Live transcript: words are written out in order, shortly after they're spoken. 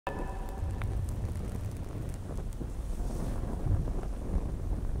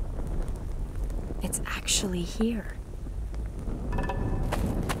it's actually here.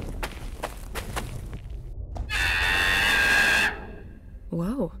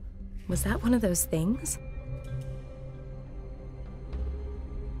 Whoa, was that one of those things?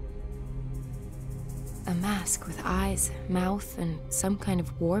 A mask with eyes, mouth, and some kind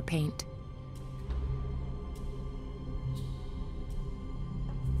of war paint.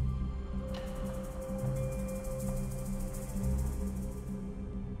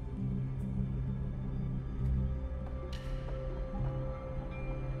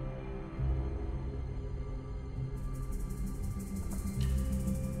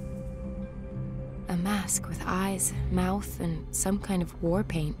 A mask with eyes, mouth, and some kind of war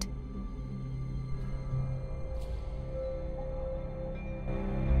paint.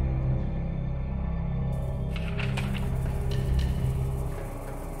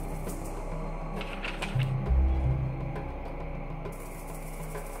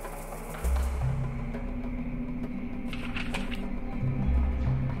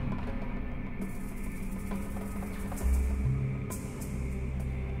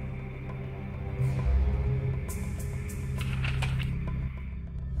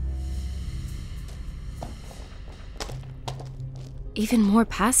 Even more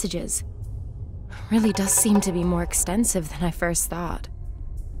passages. Really does seem to be more extensive than I first thought.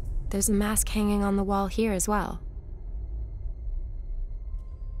 There's a mask hanging on the wall here as well.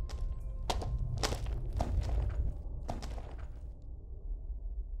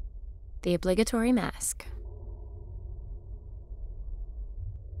 The obligatory mask.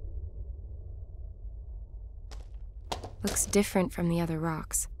 Looks different from the other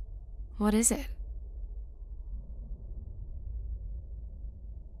rocks. What is it?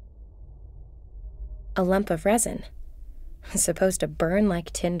 A lump of resin. Supposed to burn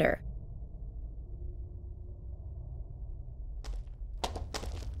like tinder.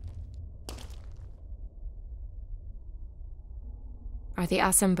 Are the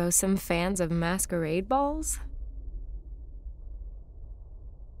Pt.5 fans of masquerade balls?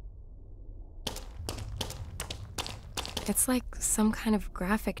 It's like some kind of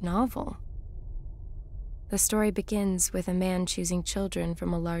graphic novel. The story begins with a man choosing children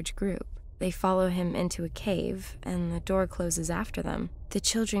from a large group. They follow him into a cave, and the door closes after them. The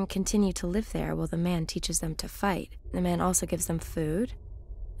children continue to live there while the man teaches them to fight. The man also gives them food,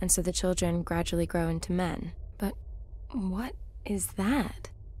 and so the children gradually grow into men. But what is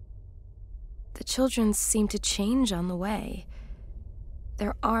that? The children seem to change on the way.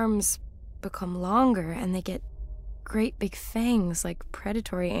 Their arms become longer, and they get great big fangs like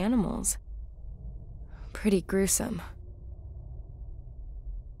predatory animals. Pretty gruesome.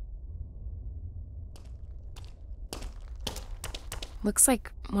 Looks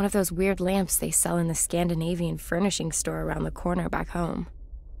like one of those weird lamps they sell in the Scandinavian furnishing store around the corner back home.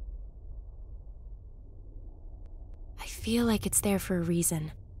 I feel like it's there for a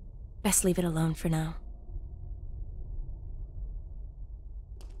reason. Best leave it alone for now.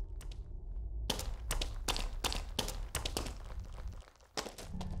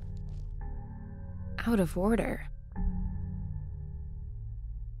 Out of order.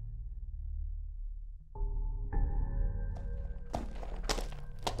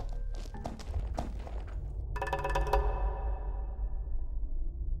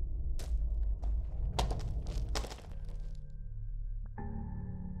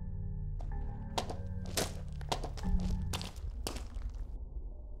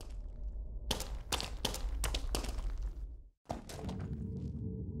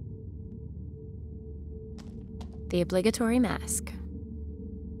 The obligatory mask.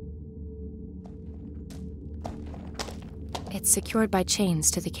 It's secured by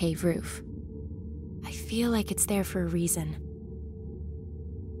chains to the cave roof. I feel like it's there for a reason.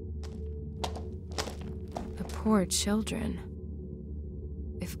 The poor children.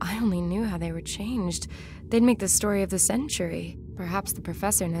 If I only knew how they were changed, they'd make the story of the century. Perhaps the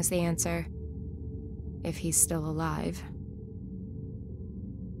professor knows the answer. If he's still alive.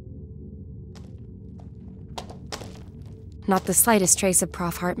 Not the slightest trace of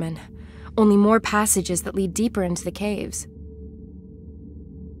Prof. Hartman. Only more passages that lead deeper into the caves.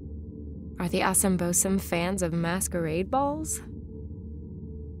 Are the Pt.5 fans of masquerade balls?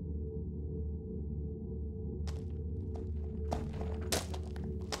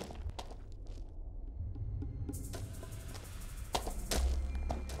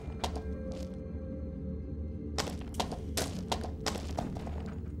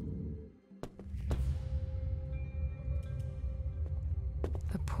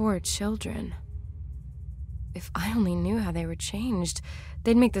 Poor children. If I only knew how they were changed,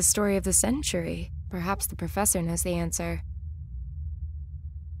 they'd make the story of the century. Perhaps the professor knows the answer.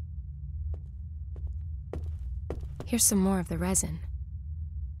 Here's some more of the resin.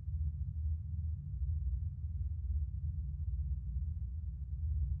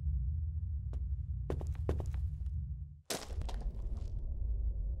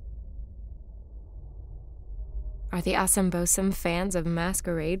 Are the Bosum fans of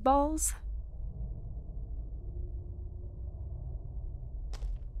masquerade balls?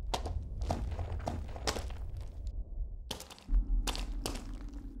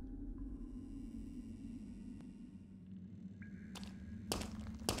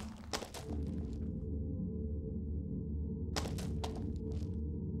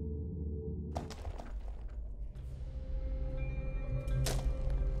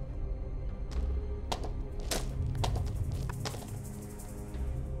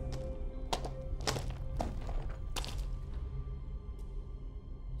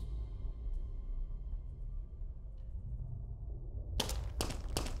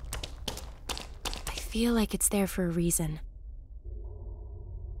 I feel like it's there for a reason.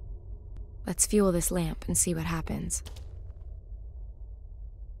 Let's fuel this lamp and see what happens.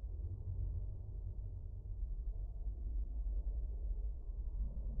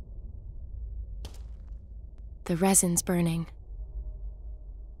 The resin's burning.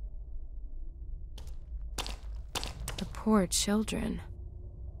 The poor children.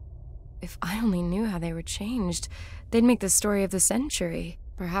 If I only knew how they were changed, they'd make the story of the century.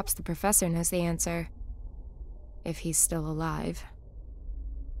 Perhaps the professor knows the answer. If he's still alive.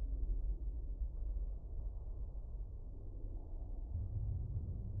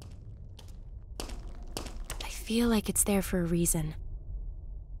 I feel like it's there for a reason.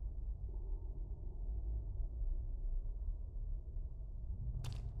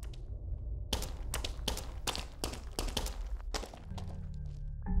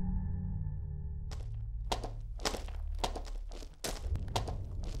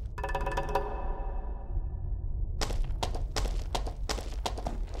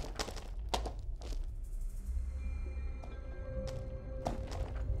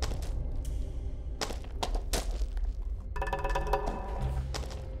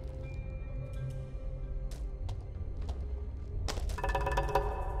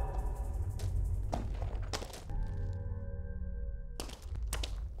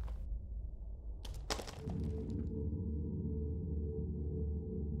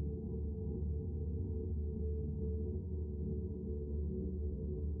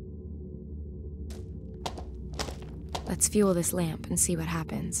 Let's fuel this lamp and see what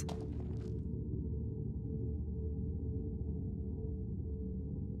happens.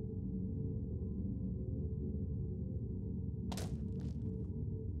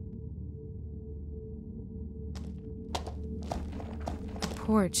 The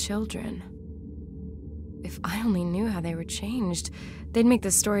poor children. If I only knew how they were changed, they'd make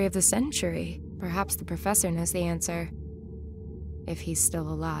the story of the century. Perhaps the professor knows the answer. If he's still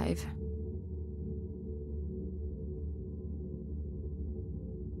alive.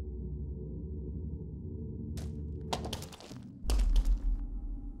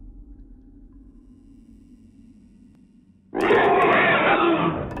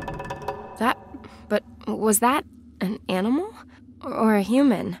 But was that an animal? Or a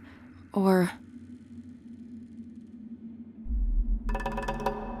human? Or...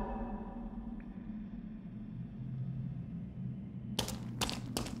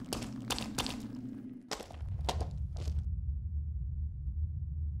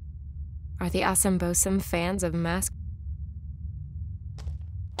 Are the Bosum fans of mask?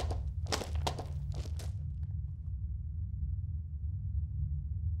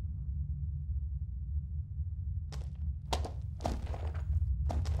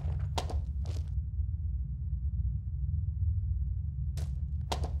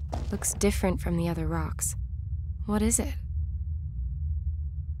 Looks different from the other rocks. What is it?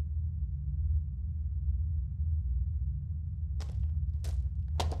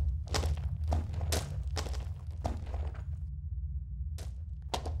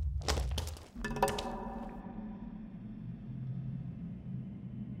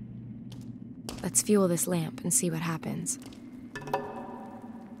 Let's fuel this lamp and see what happens.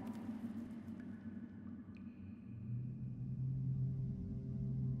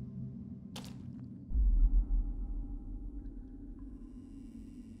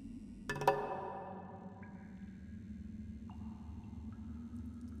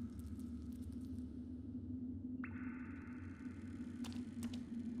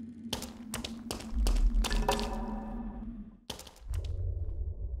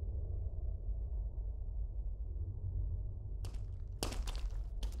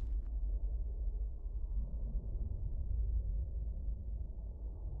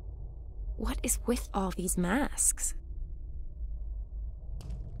 What is with all these masks?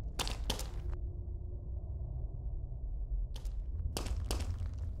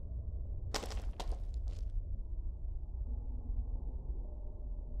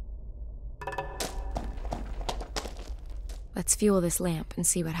 Let's fuel this lamp and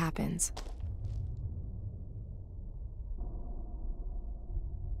see what happens.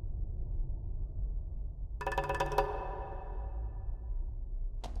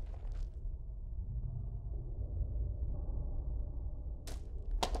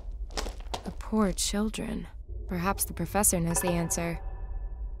 The poor children. Perhaps the professor knows the answer.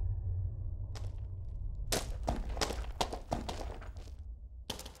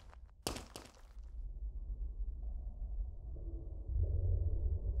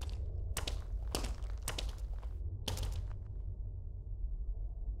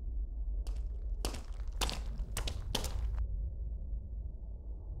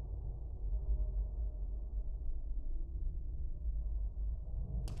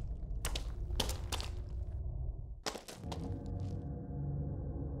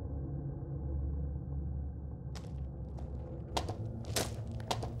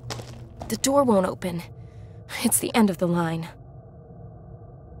 The door won't open. It's the end of the line.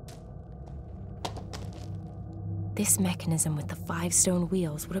 This mechanism with the 5 stone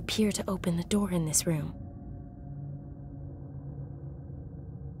wheels would appear to open the door in this room.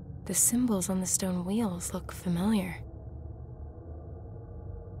 The symbols on the stone wheels look familiar.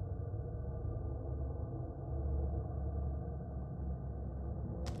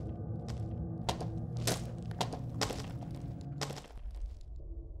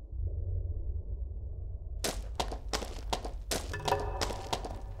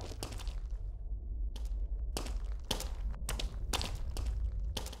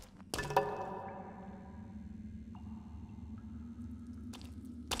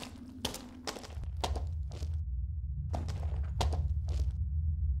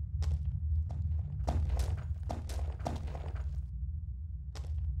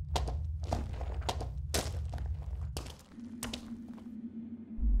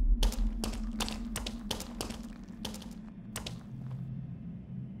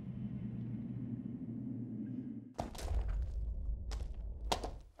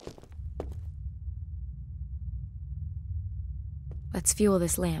 Let's fuel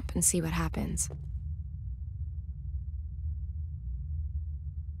this lamp and see what happens.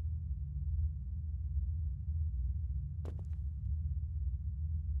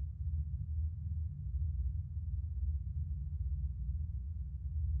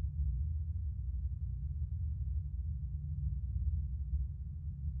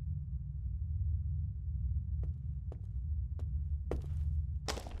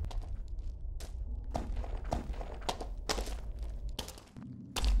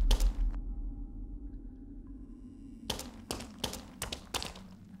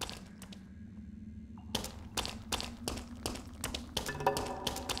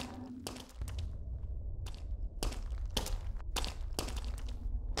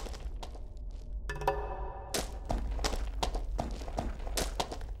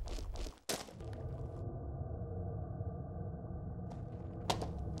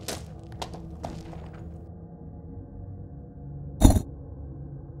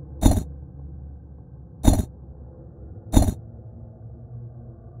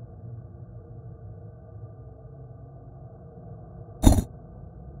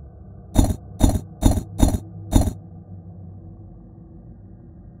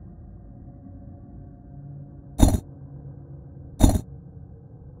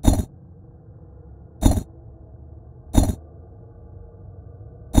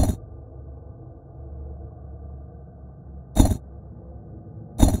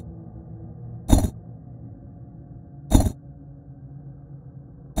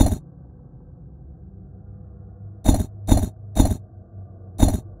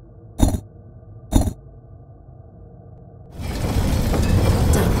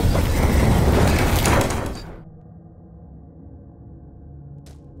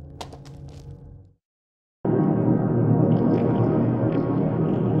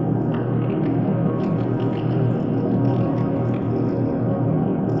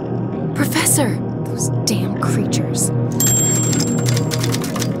 Professor! Those damn creatures.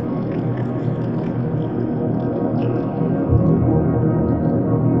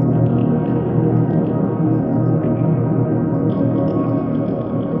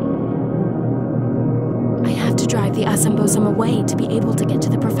 I have to drive the Bosumtwi away to be able to get to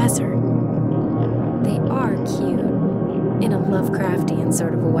the professor. They are cute, in a Lovecraftian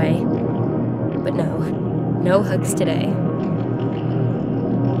sort of a way. But no hugs today.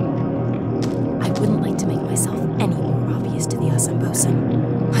 I wouldn't like to make myself any more obvious to the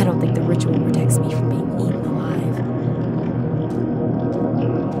Bosumtwi. I don't think the ritual protects me from being eaten alive.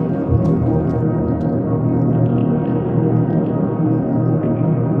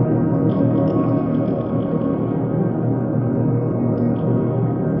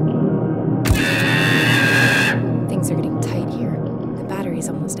 inventory's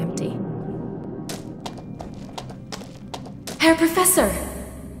almost empty. Herr Professor!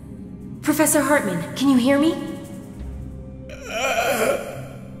 Professor Hartman, can you hear me?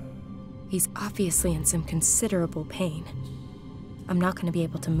 He's obviously in some considerable pain. I'm not going to be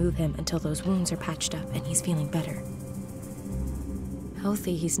able to move him until those wounds are patched up and he's feeling better.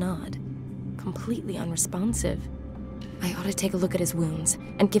 Healthy, he's not. Completely unresponsive. I ought to take a look at his wounds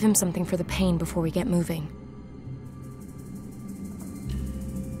and give him something for the pain before we get moving.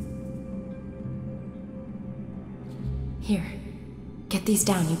 Here, get these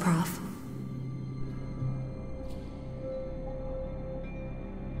down, you Prof.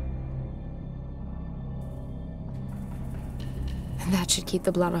 That should keep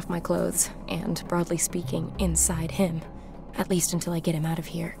the blood off my clothes, and, broadly speaking, inside him. At least until I get him out of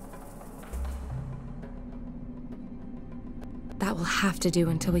here. That will have to do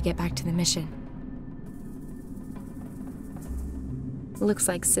until we get back to the mission. Looks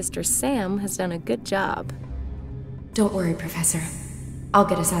like Sister Sam has done a good job. Don't worry, Professor. I'll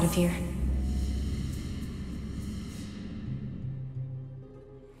get us out of here.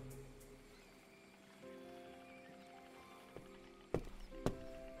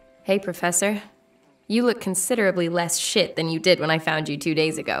 Hey, Professor. You look considerably less shit than you did when I found you 2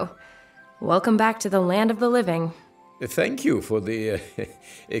 days ago. Welcome back to the land of the living. Thank you for the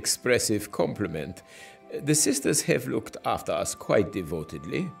expressive compliment. The sisters have looked after us quite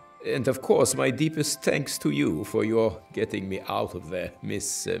devotedly. And of course, my deepest thanks to you for your getting me out of there,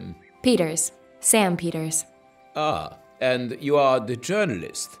 Miss... Peters. Sam Peters. Ah, and you are the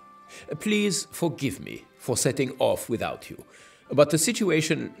journalist. Please forgive me for setting off without you. But the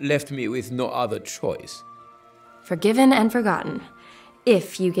situation left me with no other choice. Forgiven and forgotten.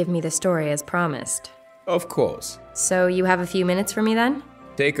 If you give me the story as promised. Of course. So you have a few minutes for me then?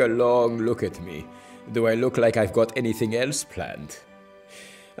 Take a long look at me. Do I look like I've got anything else planned?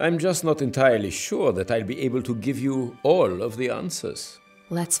 I'm just not entirely sure that I'll be able to give you all of the answers.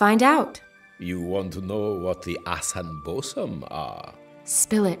 Let's find out. You want to know what the Bosum are?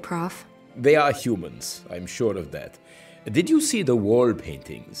 Spill it, Prof. They are humans, I'm sure of that. Did you see the wall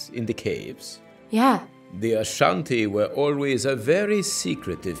paintings in the caves? Yeah. The Ashanti were always a very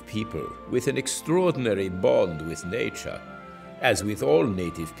secretive people with an extraordinary bond with nature. As with all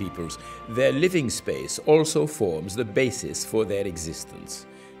native peoples, their living space also forms the basis for their existence.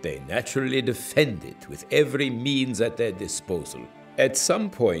 They naturally defend it with every means at their disposal. At some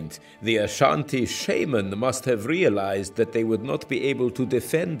point, the Ashanti shaman must have realized that they would not be able to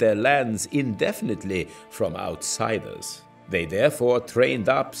defend their lands indefinitely from outsiders. They therefore trained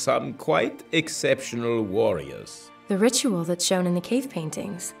up some quite exceptional warriors. The ritual that's shown in the cave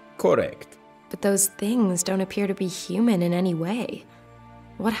paintings. Correct. But those things don't appear to be human in any way.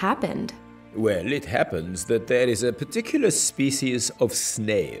 What happened? Well, it happens that there is a particular species of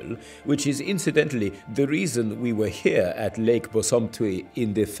snail, which is incidentally the reason we were here at Lake Bosumtwi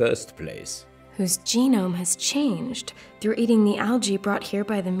in the first place. Whose genome has changed through eating the algae brought here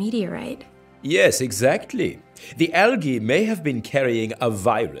by the meteorite. Yes, exactly. The algae may have been carrying a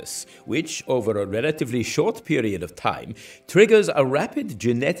virus, which, over a relatively short period of time, triggers a rapid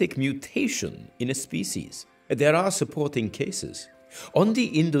genetic mutation in a species. There are supporting cases. On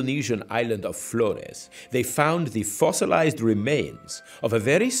the Indonesian island of Flores, they found the fossilized remains of a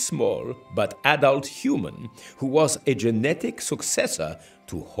very small but adult human who was a genetic successor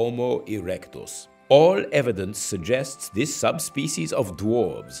to Homo erectus. All evidence suggests this subspecies of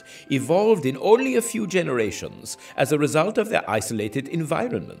dwarves evolved in only a few generations as a result of their isolated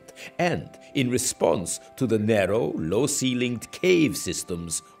environment and in response to the narrow, low-ceilinged cave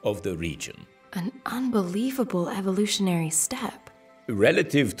systems of the region. An unbelievable evolutionary step.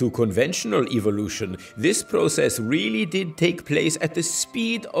 Relative to conventional evolution, this process really did take place at the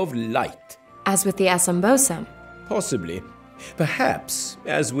speed of light. As with the Bosum. Possibly. Perhaps,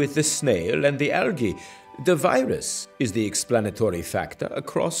 as with the snail and the algae, the virus is the explanatory factor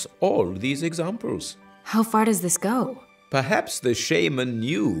across all these examples. How far does this go? Perhaps the shaman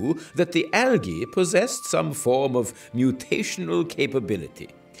knew that the algae possessed some form of mutational capability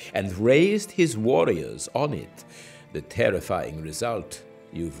and raised his warriors on it. The terrifying result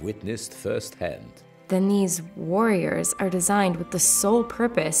you've witnessed firsthand. Then these warriors are designed with the sole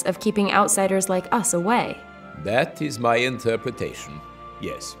purpose of keeping outsiders like us away. That is my interpretation,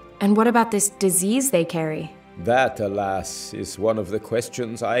 yes. And what about this disease they carry? That, alas, is one of the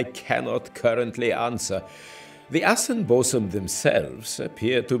questions I cannot currently answer. The Bosum themselves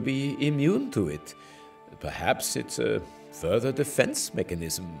appear to be immune to it. Perhaps it's a further defense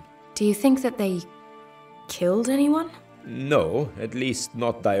mechanism. Do you think that they killed anyone? No, at least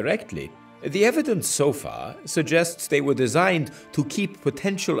not directly. The evidence so far suggests they were designed to keep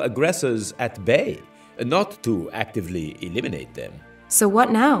potential aggressors at bay, not to actively eliminate them. So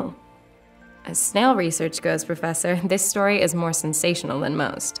what now? As snail research goes, Professor, this story is more sensational than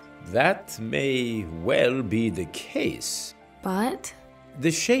most. That may well be the case. But?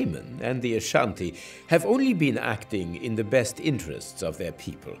 The shaman and the Ashanti have only been acting in the best interests of their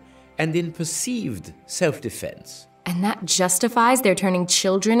people, and in perceived self-defense. And that justifies their turning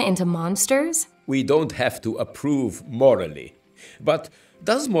children into monsters? We don't have to approve morally. But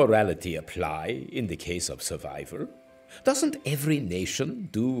does morality apply in the case of survival? Doesn't every nation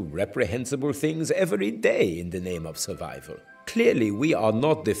do reprehensible things every day in the name of survival? Clearly, we are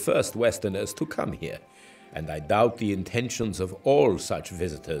not the first Westerners to come here, and I doubt the intentions of all such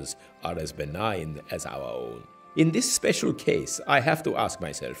visitors are as benign as our own. In this special case, I have to ask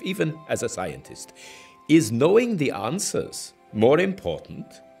myself, even as a scientist, is knowing the answers more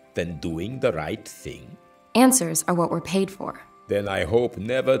important than doing the right thing? Answers are what we're paid for. Then I hope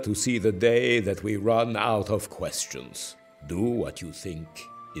never to see the day that we run out of questions. Do what you think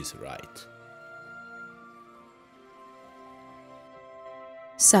is right.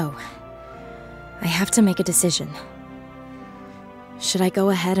 So, I have to make a decision. Should I go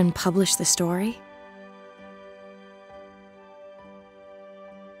ahead and publish the story?